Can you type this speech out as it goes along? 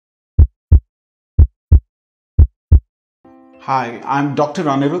Hi, I'm Dr.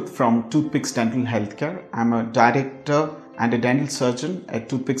 Aniruddha from Toothpicks Dental Healthcare. I'm a director and a dental surgeon at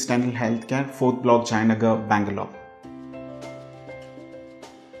Toothpicks Dental Healthcare, 4th Block, Jayanagar, Bangalore.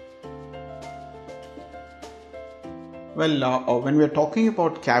 Well, when we're talking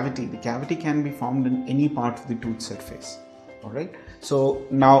about cavity, the cavity can be formed in any part of the tooth surface. Alright, so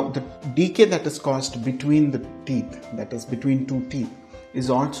now the decay that is caused between the teeth, that is between two teeth, is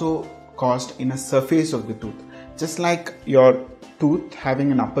also caused in a surface of the tooth. Just like your tooth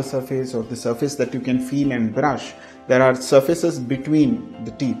having an upper surface or the surface that you can feel and brush, there are surfaces between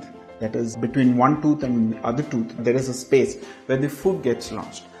the teeth, that is between one tooth and the other tooth, there is a space where the food gets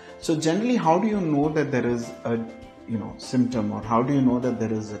lodged. So generally, how do you know that there is a symptom, or how do you know that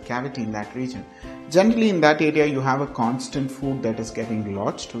there is a cavity in that region? Generally, in that area you have a constant food that is getting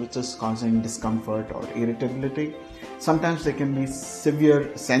lodged, which is causing discomfort or irritability. Sometimes there can be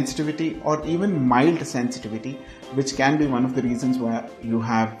severe sensitivity or even mild sensitivity, which can be one of the reasons why you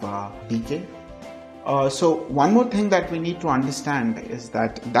have decay. So one more thing that we need to understand is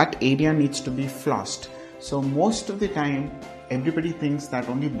that area needs to be flossed. So most of the time everybody thinks that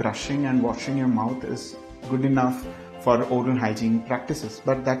only brushing and washing your mouth is good enough for oral hygiene practices,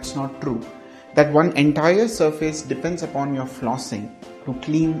 but that's not true. That one entire surface depends upon your flossing to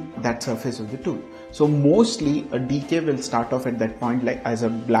clean that surface of the tooth. So mostly a decay will start off at that point like as a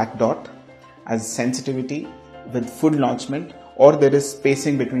black dot, as sensitivity with full lodgement, or there is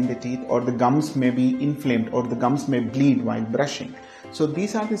spacing between the teeth, or the gums may be inflamed, or the gums may bleed while brushing. So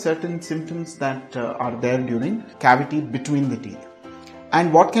these are the certain symptoms that are there during cavity between the teeth.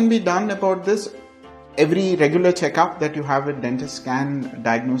 And what can be done about this? Every regular checkup that you have with dentist can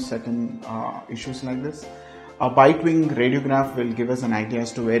diagnose certain issues like this. A Bitewing radiograph will give us an idea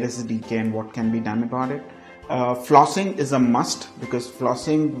as to where is the decay and what can be done about it. Flossing is a must, because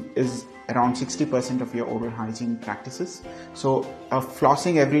flossing is around 60% of your oral hygiene practices. So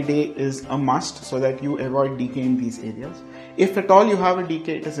flossing every day is a must so that you avoid decay in these areas. If at all you have a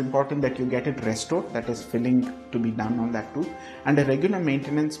decay, it is important that you get it restored, that is filling to be done on that tooth, and a regular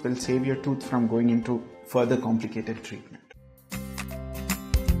maintenance will save your tooth from going into further complicated treatment.